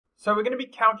So we're going to be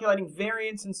calculating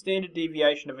variance and standard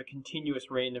deviation of a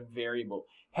continuous random variable,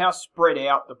 how spread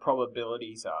out the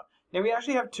probabilities are. Now we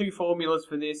actually have two formulas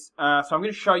for this, so I'm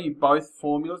going to show you both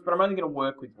formulas, but I'm only going to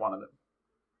work with one of them.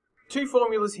 Two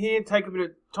formulas here, take a bit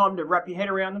of time to wrap your head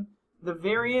around them. The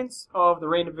variance of the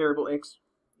random variable x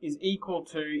is equal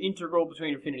to integral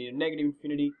between infinity and negative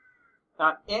infinity.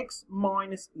 X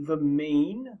minus the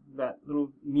mean, that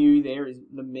little mu there is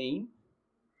the mean,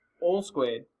 all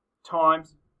squared,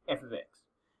 times f of x.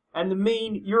 And the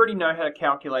mean, you already know how to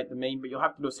calculate the mean, but you'll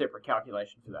have to do a separate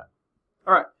calculation for that.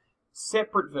 Alright,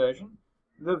 separate version.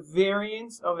 The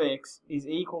variance of x is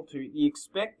equal to the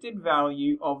expected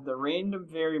value of the random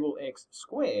variable x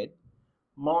squared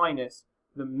minus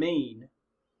the mean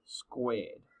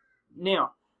squared.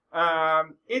 Now,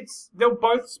 they'll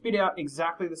both spit out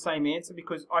exactly the same answer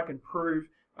because I can prove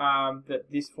that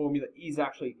this formula is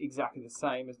actually exactly the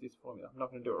same as this formula. I'm not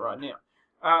going to do it right now.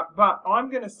 But I'm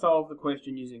going to solve the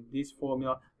question using this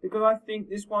formula because I think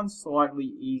this one's slightly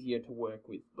easier to work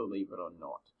with, believe it or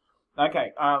not.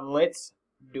 Okay, let's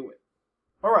do it.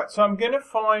 Alright, so I'm going to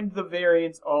find the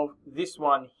variance of this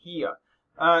one here.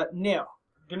 Now,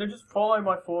 I'm going to just follow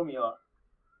my formula.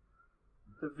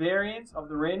 The variance of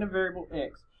the random variable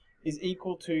x is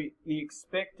equal to the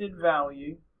expected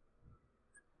value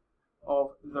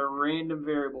of the random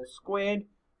variable squared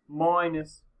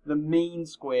minus the mean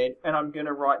squared, and I'm going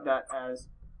to write that as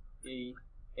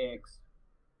EX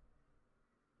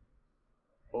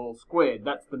all squared.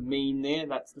 That's the mean there,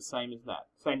 that's the same as that.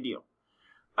 Same deal.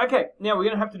 Okay, now we're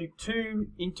going to have to do two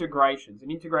integrations. An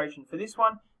integration for this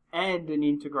one and an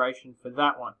integration for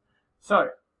that one. So,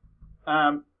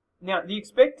 now the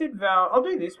expected value, I'll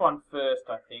do this one first,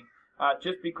 I think,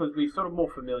 just because we're sort of more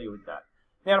familiar with that.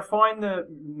 Now to find the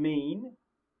mean,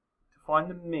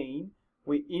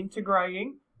 we're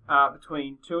integrating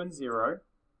between 2 and 0,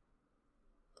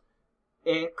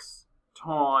 x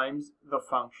times the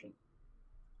function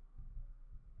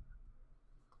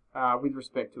with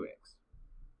respect to x.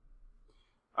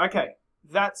 Okay,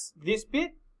 that's this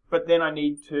bit, but then I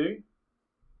need to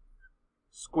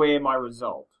square my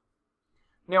result.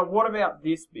 Now what about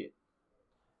this bit?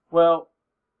 Well,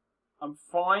 I'm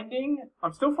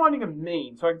still finding a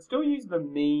mean, so I can still use the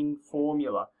mean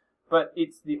formula, but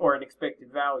it's or an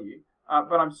expected value,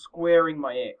 but I'm squaring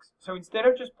my x. So instead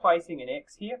of just placing an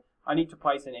x here, I need to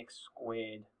place an x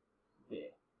squared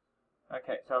there.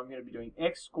 Okay, so I'm going to be doing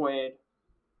x squared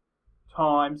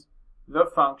times the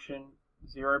function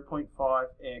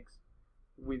 0.5x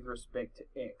with respect to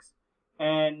x,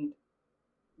 and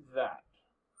that.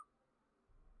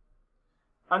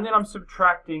 And then I'm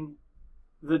subtracting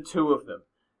the two of them.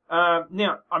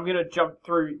 Now, I'm going to jump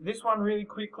through this one really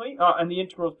quickly, and the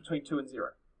integrals between 2 and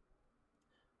 0.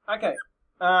 Okay,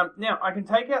 now I can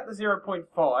take out the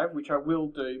 0.5, which I will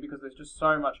do because there's just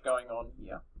so much going on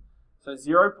here. So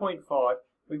 0.5,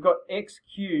 we've got x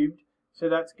cubed, so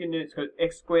that's going to, so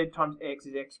x squared times x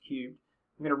is x cubed.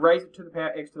 I'm going to raise it to the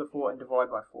power x to the 4 and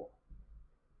divide by 4.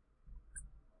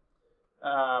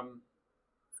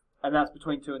 And that's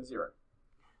between 2 and 0.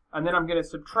 And then I'm going to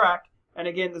subtract, and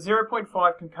again the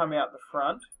 0.5 can come out the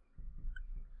front,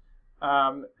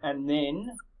 and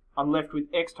then I'm left with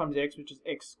x times x, which is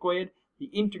x squared. The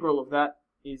integral of that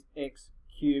is x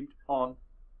cubed on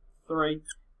 3,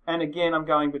 and again I'm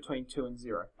going between 2 and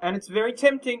 0. And it's very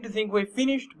tempting to think we're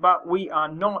finished, but we are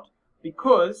not,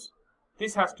 because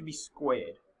this has to be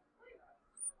squared.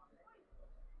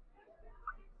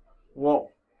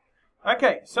 Whoa.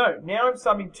 Okay, so now I'm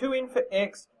subbing 2 in for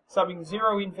x, subbing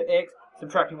 0 in for x,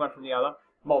 subtracting one from the other,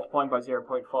 multiplying by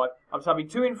 0.5. I'm subbing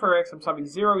 2 in for x, I'm subbing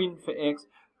 0 in for x,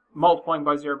 multiplying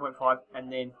by 0.5,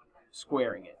 and then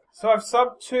squaring it. So I've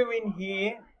subbed 2 in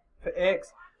here for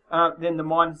x, then the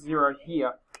minus 0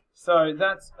 here. So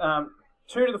that's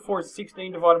 2 to the 4 is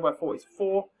 16, divided by 4 is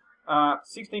 4.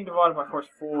 16 divided by 4 is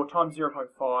 4, times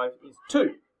 0.5 is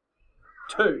 2.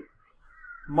 2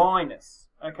 minus,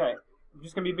 okay, I'm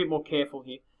just going to be a bit more careful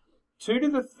here. 2 to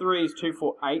the 3 is 2,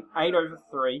 4, 8. 8 over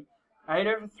 3. 8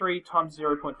 over 3 times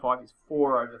 0.5 is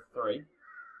 4 over 3.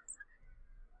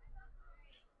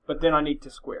 But then I need to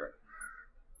square it.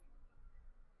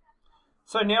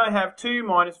 So now I have 2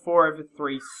 minus 4 over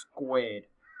 3 squared.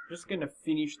 I'm just going to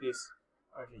finish this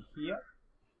over here.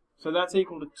 So that's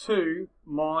equal to 2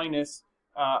 minus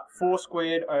 4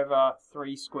 squared over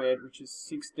 3 squared, which is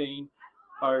 16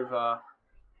 over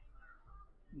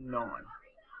 9.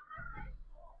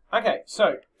 Okay,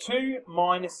 so 2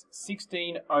 minus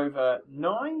 16 over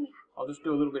 9. I'll just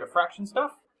do a little bit of fraction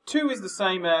stuff. 2 is the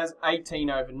same as 18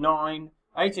 over 9.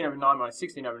 18 over 9 minus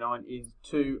 16 over 9 is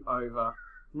 2 over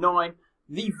 9.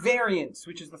 The variance,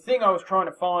 which is the thing I was trying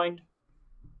to find,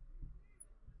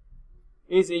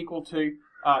 is equal to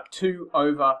 2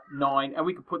 over 9, and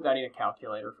we could put that in a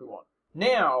calculator if we want.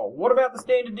 Now, what about the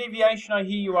standard deviation, I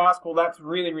hear you ask? Well, that's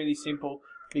really, really simple,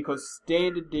 because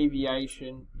standard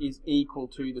deviation is equal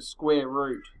to the square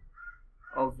root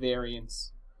of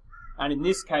variance. And in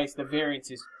this case, the variance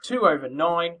is 2 over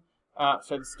 9,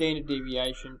 so the standard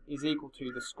deviation is equal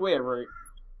to the square root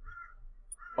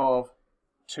of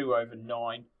 2 over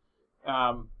 9.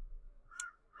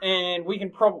 And we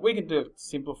can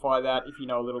simplify that if you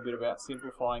know a little bit about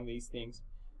simplifying these things.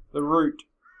 The root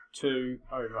 2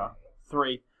 over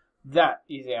 3, that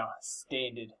is our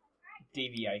standard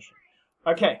deviation.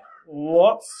 Okay,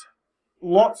 lots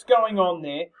going on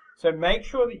there. So make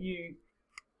sure that you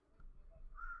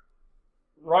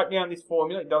write down this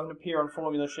formula. It doesn't appear on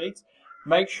formula sheets.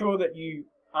 Make sure that you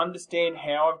understand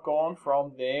how I've gone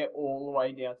from there all the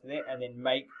way down to there, and then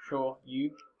make sure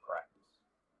you